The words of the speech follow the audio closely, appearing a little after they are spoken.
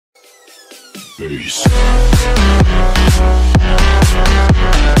face.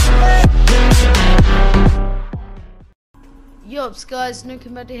 Yops guys,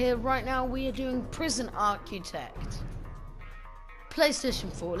 Nukem here. Right now we are doing Prison Architect.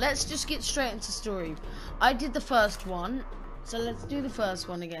 PlayStation 4. Let's just get straight into story. I did the first one, so let's do the first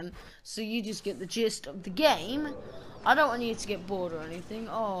one again, so you just get the gist of the game. I don't want you to get bored or anything.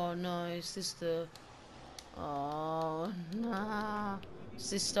 Oh no, is this the... Oh, nah. Is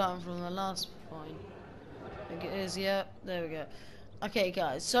this starting from the last point? I think it is, yeah. There we go. Okay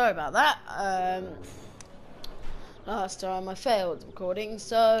guys, sorry about that. Last time I failed recording,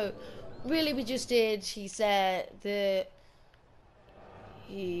 so really we just did, he said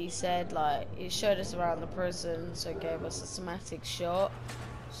like, he showed us around the prison, so it gave us a cinematic shot,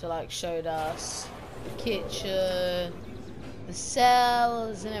 so like showed us the kitchen, the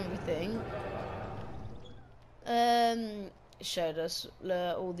cells and everything. Showed us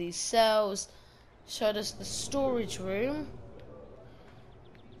all these cells, showed us the storage room,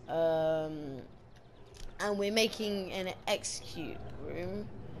 and we're making an execute room.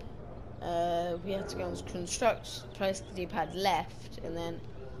 We have to go and construct, place the D-pad left, and then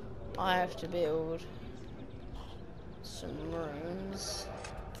I have to build some rooms.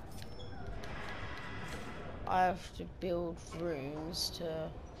 I have to build rooms to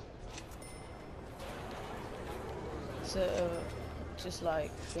just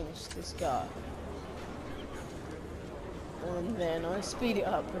like finish this guy. And then I speed it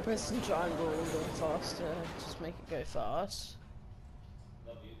up, I press the triangle and go faster, just make it go fast.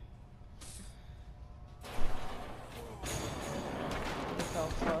 Look how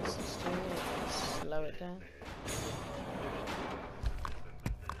fast it's doing it, slow it down.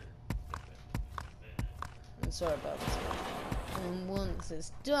 And sorry about this. And once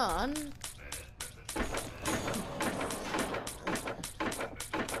it's done,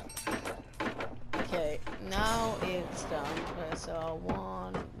 okay, now it's done. Press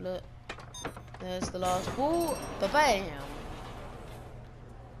R1. Look, there's the last wall. Ba-bam!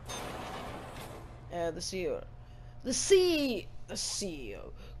 The CEO. The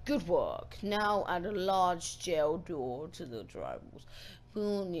CEO. Good work. Now add a large jail door to the drywalls.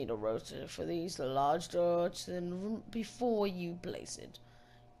 We'll need a rotor for these large doors, and before you place it,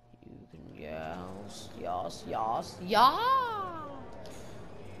 you can yes.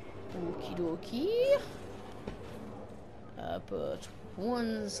 Okie dokie. Put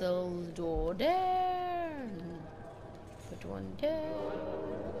one cell door there. Put one there.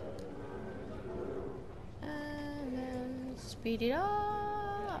 And then speed it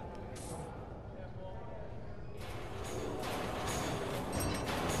up.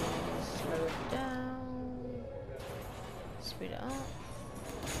 Slow it down. Speed it up.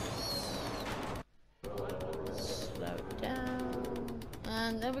 Slow it down.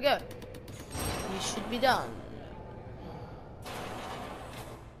 And there we go. We should be done.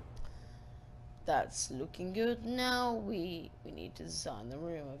 That's looking good. Now we need to design the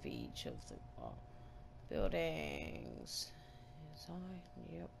room of each of the buildings. Design,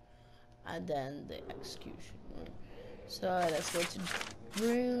 yep. And then the execution room. So let's go to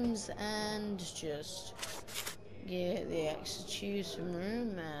rooms and just get the execution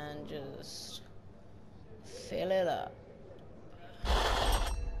room and just fill it up.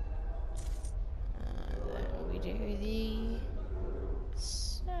 We do the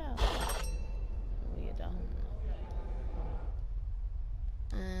cell. We're done.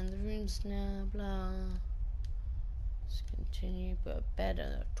 And the rooms now, blah. Let's continue, put a bed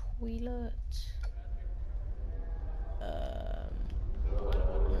and a toilet.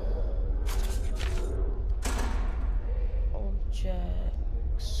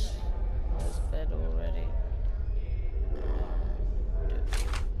 Objects. There's a bed already.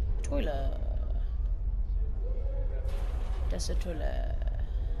 Toilet. That's a toilet.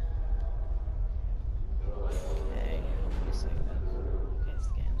 Okay, obviously okay, it's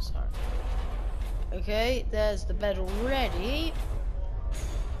the game, sorry. Okay, there's the bed already.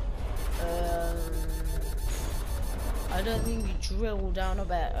 I don't think you drill down a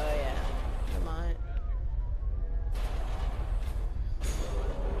bed. Oh yeah, never mind.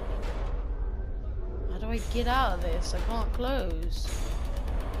 How do I get out of this? I can't close.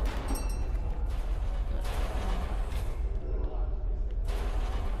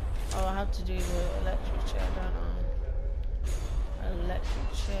 Oh, I have to do the electric chair, don't I?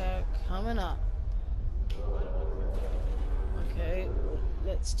 Electric chair coming up. Okay,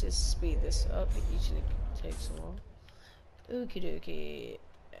 let's just speed this up. It usually takes a while. Okie dokie.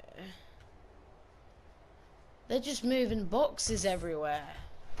 They're just moving boxes everywhere.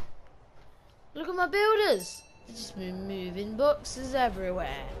 Look at my builders. They're just moving boxes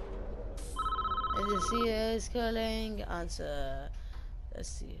everywhere. The CEO is calling. Answer. The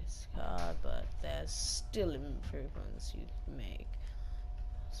CEO is card, but there's still improvements you can make.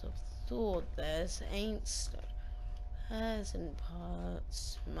 So thought there's ain't hasn't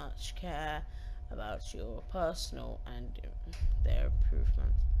parts much care about your personal and their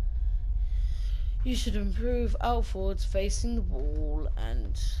improvement. You should improve outwards facing the wall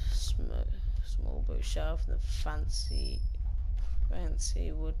and small bookshelf. The fancy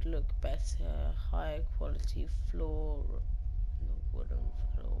would look better. Higher quality floor, the wooden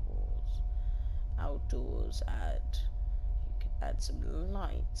floorboards. Outdoors, you could add some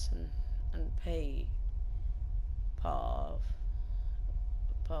lights and path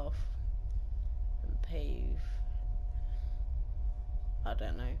and pave. I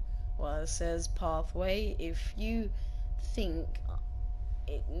don't know. Well, it says pathway. If you think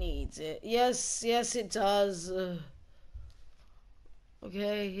it needs it, yes, it does.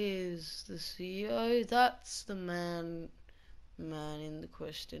 Okay, here's the CEO. That's the man in the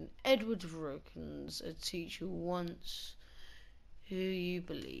question. Edward Rookins, a teacher once who you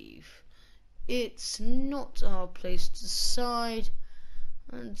believe. It's not our place to decide,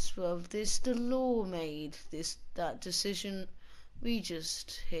 and of this the law made that decision. We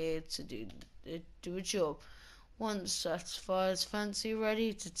just here to do a job. Once satisfied, fancy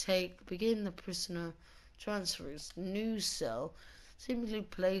ready to begin the prisoner transfers new cell. Simply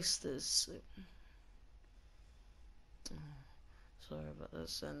place this. Sorry about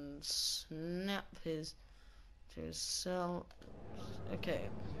this, and snap his to his cell. Okay.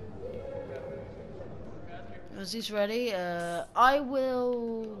 As he's ready, I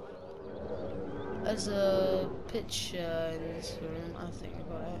will, as a picture in this room, I think I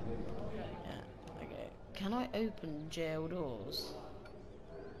got it. Yeah, okay. Can I open jail doors?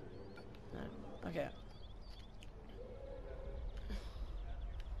 No. Okay.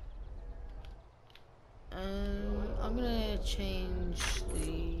 I'm gonna change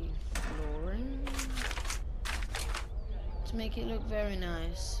the flooring to make it look very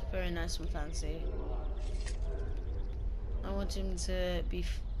nice and fancy. I want him to be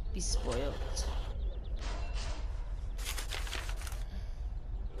spoilt.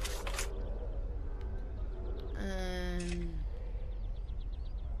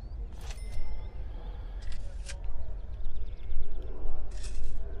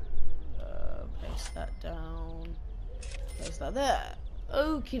 Place that down. Place that there.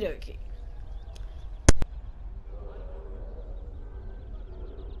 Okie dokie.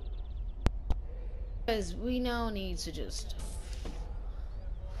 Guys, we now need to just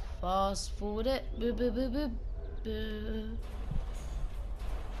fast forward it.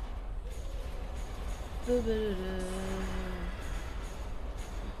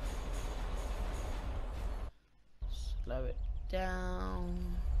 Slow it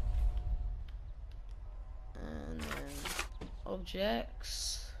down. And then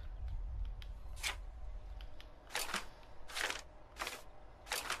objects.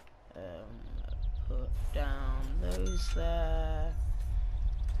 Put down those there.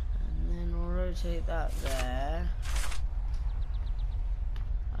 And then we'll rotate that there.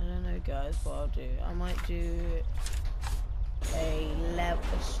 I don't know, guys, what I'll do. I might do a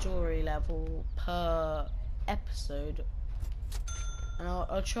story level per episode. And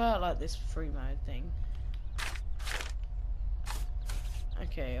I'll try out like this free mode thing.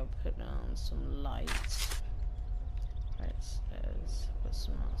 Okay, I'll put down some lights. Right, let's put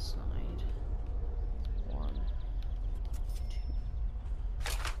some outside. 1,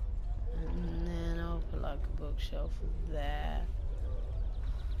 2. And then I'll put like a bookshelf there.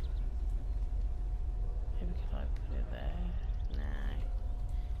 Maybe could I put it there? Nah.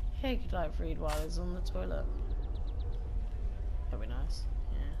 Yeah, you could like read while he's on the toilet. That'd be nice.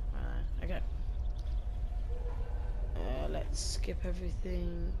 Yeah, right. Okay. Let's skip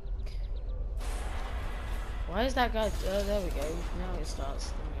everything. Why is that guy? There we go. Now it starts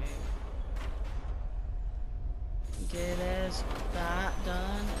the game. Okay, there's that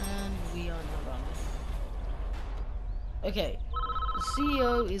done, and we are now done. Okay, the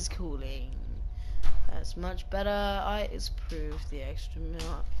CEO is calling. That's much better. It's proved the extra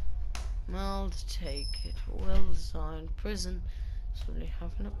mile to take it. Well designed prison. So we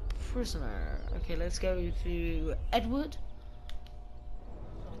having a prisoner. Okay, let's go to Edward.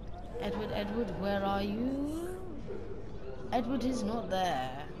 Edward, where are you? Edward is not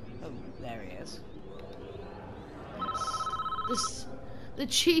there. Oh, there he is. Yes. The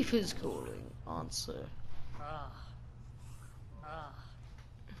chief is calling. Answer.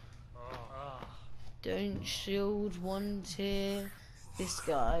 Don't shield one tear. This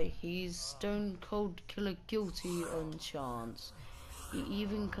guy, he's stone cold killer, guilty on chance. He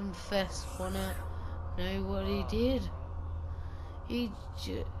even confessed on it. Know what he did? He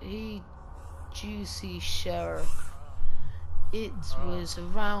juicy sheriff. It was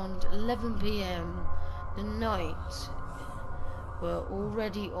around 11 p.m. The night were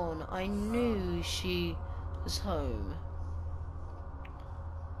already on. I knew she was home.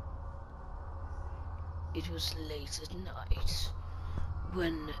 It was late at night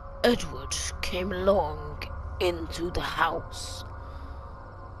when Edward came along into the house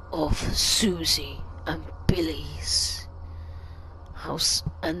of Susie and Billy's house,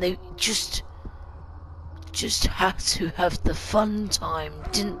 and they just had to have the fun time,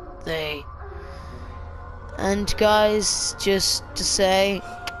 didn't they? And guys, just to say,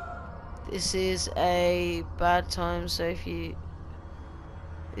 this is a bad time, so if you,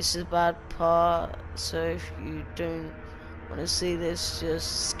 this is a bad part, so if you don't want to see this,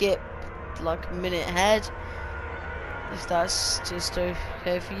 just skip like a minute ahead, if that's just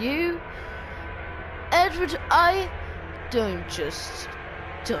okay for you. Edward, I don't.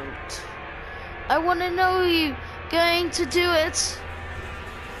 I want to know you going to do it.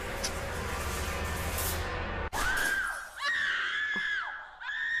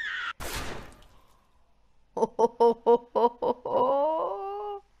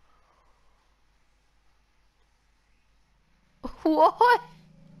 What?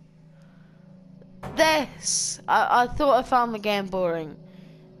 This. I thought I found the game boring.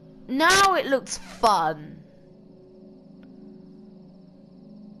 Now it looks fun.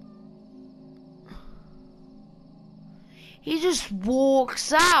 He just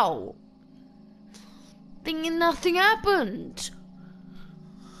walks out, thinking nothing happened.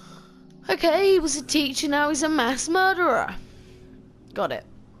 Okay, he was a teacher, now he's a mass murderer. Got it.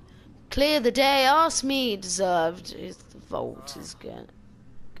 Clear the day, ask me, deserved. The vault is going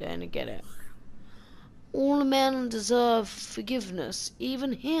to get it. All men deserve forgiveness,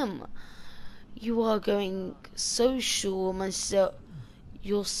 even him. You are going so sure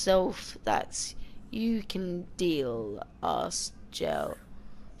yourself that you can deal us jail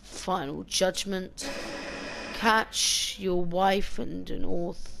final judgment, catch your wife and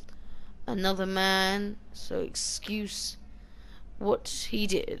another man, so excuse what he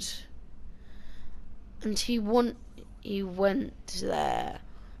did. And he went there.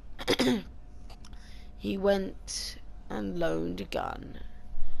 He went and loaned a gun,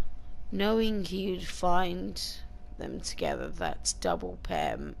 knowing he would find them together. That's double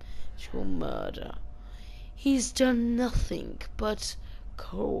pair murder. He's done nothing but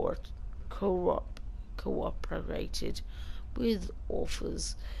cooperated with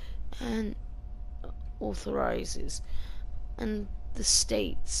authors and authorizes and the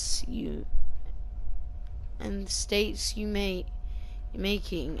states you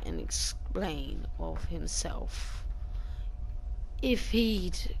making and explain of himself. If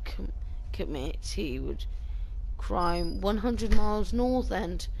he'd commit, he would crime 100 miles north,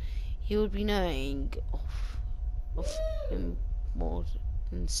 and he would be knowing of him more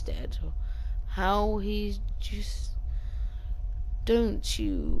instead. How he just don't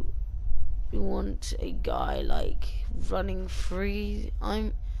you want a guy like running free?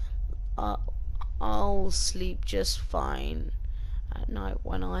 I'll sleep just fine at night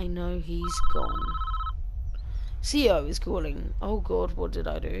when I know he's gone. CEO is calling. Oh God, what did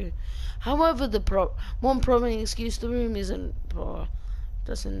I do? However, one prominent excuse: the room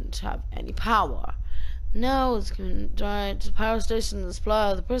doesn't have any power. Now it's going to the power station, the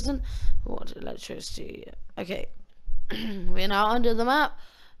supply of the prison. What electricity? Okay, we're now under the map.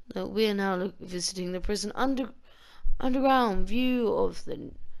 We are now visiting the prison underground view of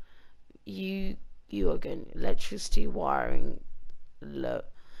the. You are going electricity wiring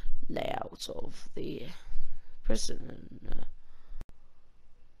layout of the prison.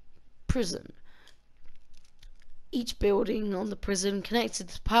 Each building on the prison connected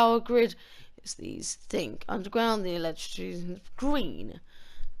to the power grid is these. Think underground, the electricity is green.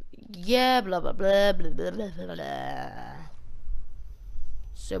 Yeah, blah blah blah blah blah blah blah.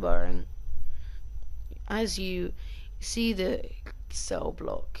 So boring. As you see, the cell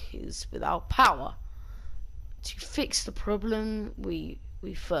block is without power. To fix the problem, we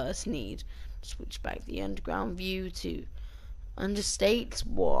first need to switch back the underground view to understate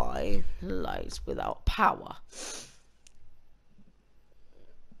why the lights without power.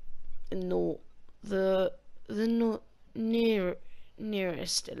 The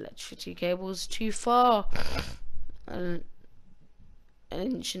nearest electricity cable is too far. An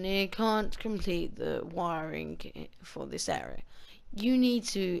engineer can't complete the wiring for this area. You need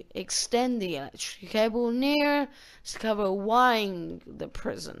to extend the electric cable nearer to cover wiring the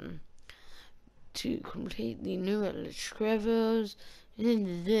prison. To complete the new electric cables,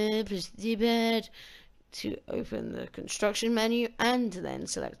 Push the D-pad to open the construction menu and then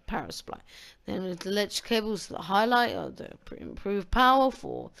select power supply. Then with the electric cables that highlight are the improved power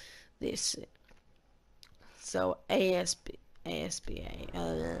for this. So ASBA.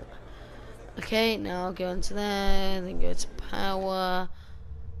 Okay, now go into there, then go to power,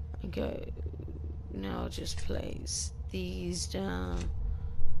 and go. Now just place these down,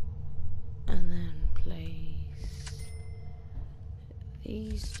 and then place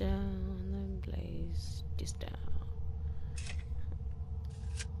these down, and then place this down.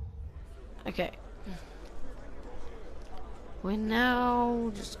 Okay. We're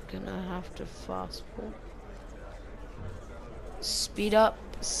now just gonna have to fast forward. Speed up.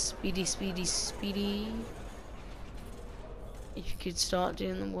 Speedy. If you could start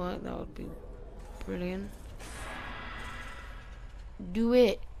doing the work, that would be brilliant. Do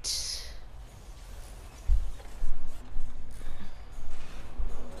it.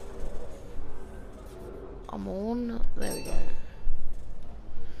 I'm on. There we go.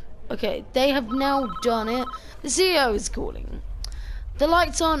 Okay, they have now done it. The CEO is calling. The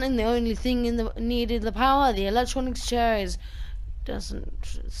lights aren't the only thing needed the power. The electronics chair is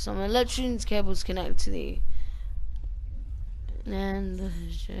some electronics cables connect to the and the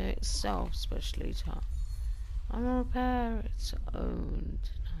chair itself specially tough. I'm a repair its own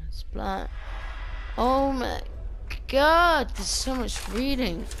nice black. Oh my god, there's so much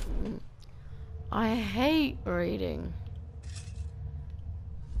reading. I hate reading.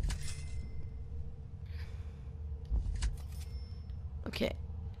 Okay.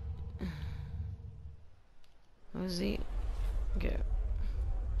 Where's he? Go.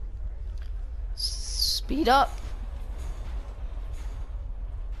 Speed up.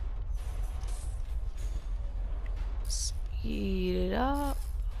 Speed it up.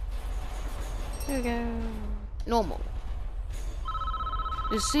 There we go. Normal.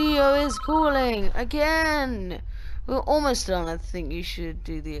 The CEO is calling again. We're almost done. I think you should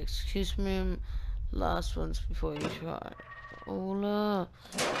do the execution room last ones before you try. Oh no.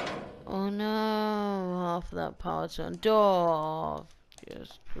 Oh no. Half of that power turned off.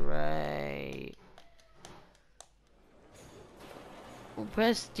 Just great. We'll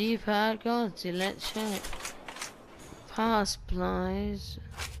press D-pad, go on to let's check. Power supplies.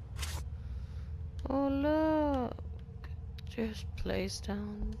 Oh look. Just place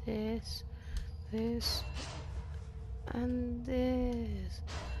down this, and this.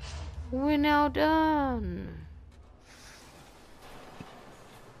 We're now done.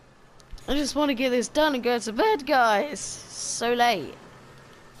 I just want to get this done and go to bed, guys. So late.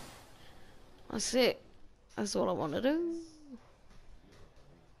 That's it. That's all I want to do.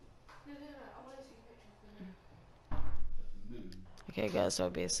 Okay, guys, I'll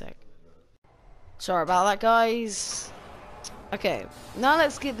be a sec. Sorry about that, guys. Okay, now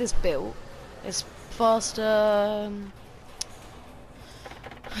let's get this built. It's faster.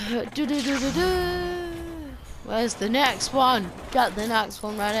 Where's the next one? Get the next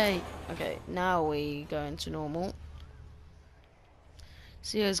one ready. Okay, now we go into normal.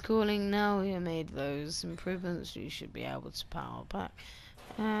 CEO's calling. Now we have made those improvements. You should be able to power back.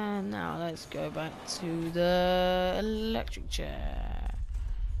 And now let's go back to the electric chair.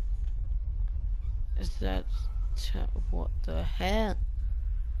 Is that what the hell?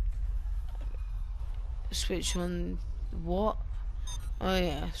 Switch on what? Oh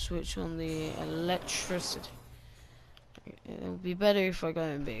yeah, switch on the electricity. It would be better if I go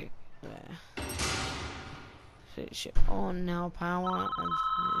and be there. Switch it on now, power,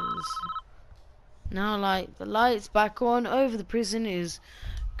 and now light. The lights back on over the prison is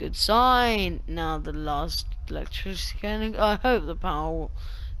good sign. Now the last electricity scanning. I hope the power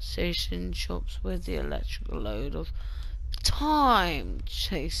station chops with the electrical load of time.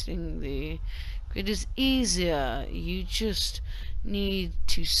 Chasing the grid is easier. You just need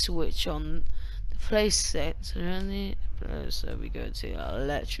to switch on the place sets and the so we go to the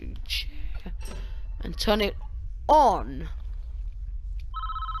electric chair and turn it on.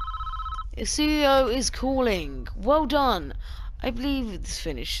 The CEO is calling. Well done. I believe it's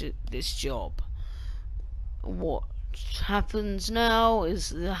finished this job. What happens now is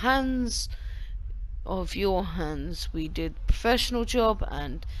the hands of your hands. We did professional job,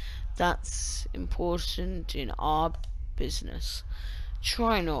 and that's important in our business.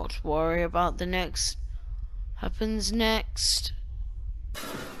 Try not worry about the next happens next.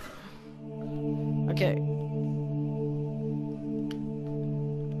 Okay.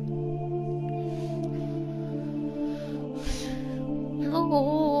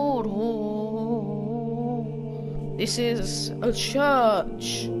 Lord, this is a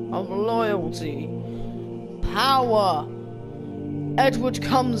church of loyalty, power, Edward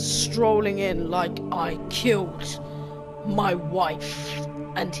comes strolling in like I killed my wife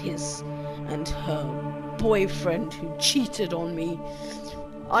and her boyfriend who cheated on me.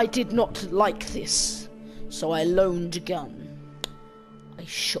 I did not like this, so I loaned a gun. I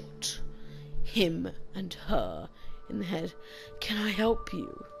shot him and her in the head. Can I help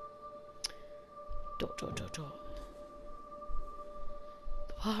you? ... The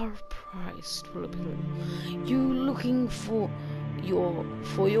power of Christ will appear. You looking for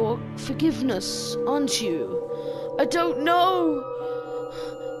your forgiveness, aren't you? I don't know.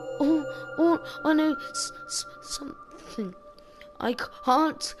 I know something. I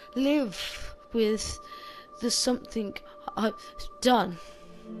can't live with the something I've done.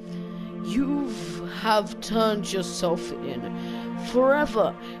 You have turned yourself in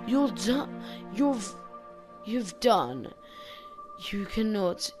forever. You've done. You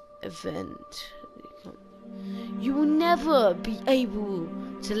cannot event. You will never be able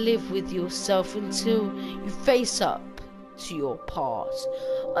to live with yourself until you face up to your past.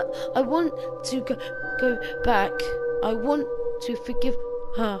 I want to go back. I want to forgive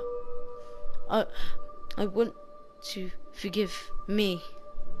her. I want to forgive me.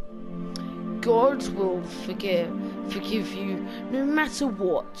 God will forgive you no matter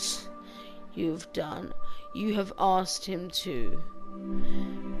what you've done. You have asked him to.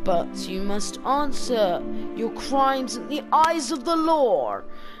 But you must answer your crimes in the eyes of the law,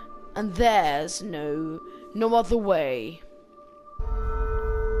 and there's no other way.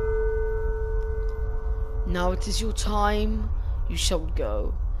 Now it is your time. You shall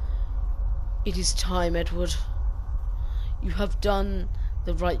go. It is time, Edward. You have done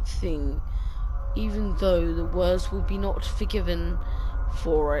the right thing, even though the words will be not forgiven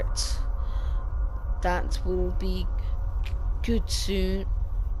for it. That will be good soon.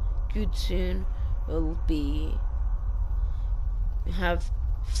 Good soon will be have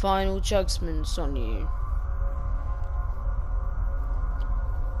final judgments on you.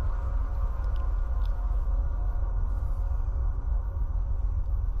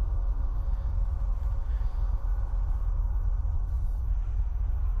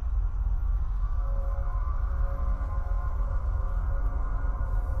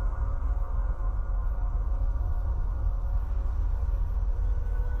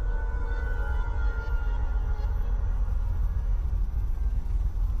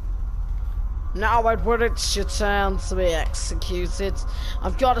 Now, Edward, it's your turn to be executed.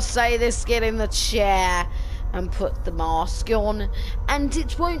 I've got to say this, get in the chair and put the mask on, and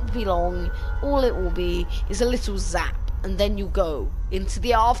it won't be long. All it will be is a little zap, and then you go into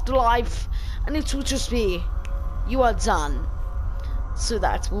the afterlife, and it will just be, you are done. So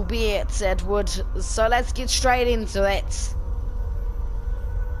that will be it, Edward. So let's get straight into it.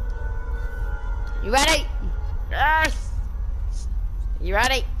 You ready? Yes! You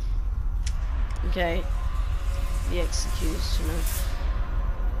ready? Okay, the executioner.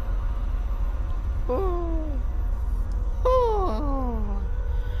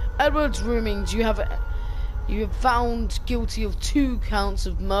 Edward's Roomings, you have found guilty of 2 counts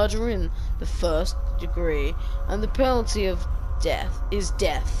of murder in the 1st degree, and the penalty of death is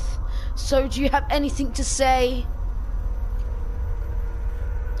death. So, do you have anything to say?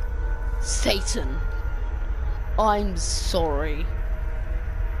 Satan, I'm sorry.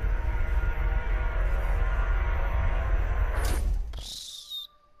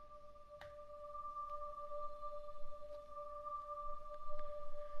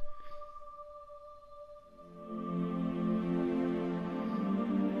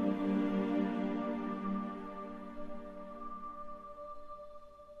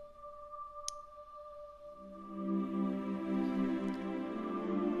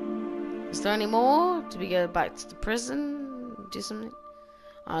 Is there any more? Do we go back to the prison? Do something?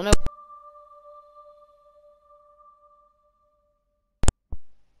 I don't know.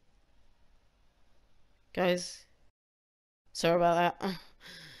 Guys, sorry about that.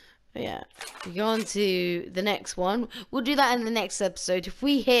 But yeah, we go on to the next one. We'll do that in the next episode. If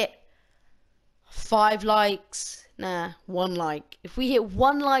we hit 5 likes, 1 like. If we hit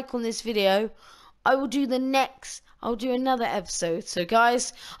 1 like on this video, I will do I'll do another episode. So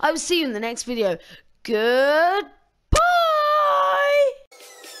guys, I will see you in the next video. Goodbye!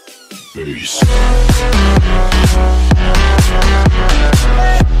 Peace.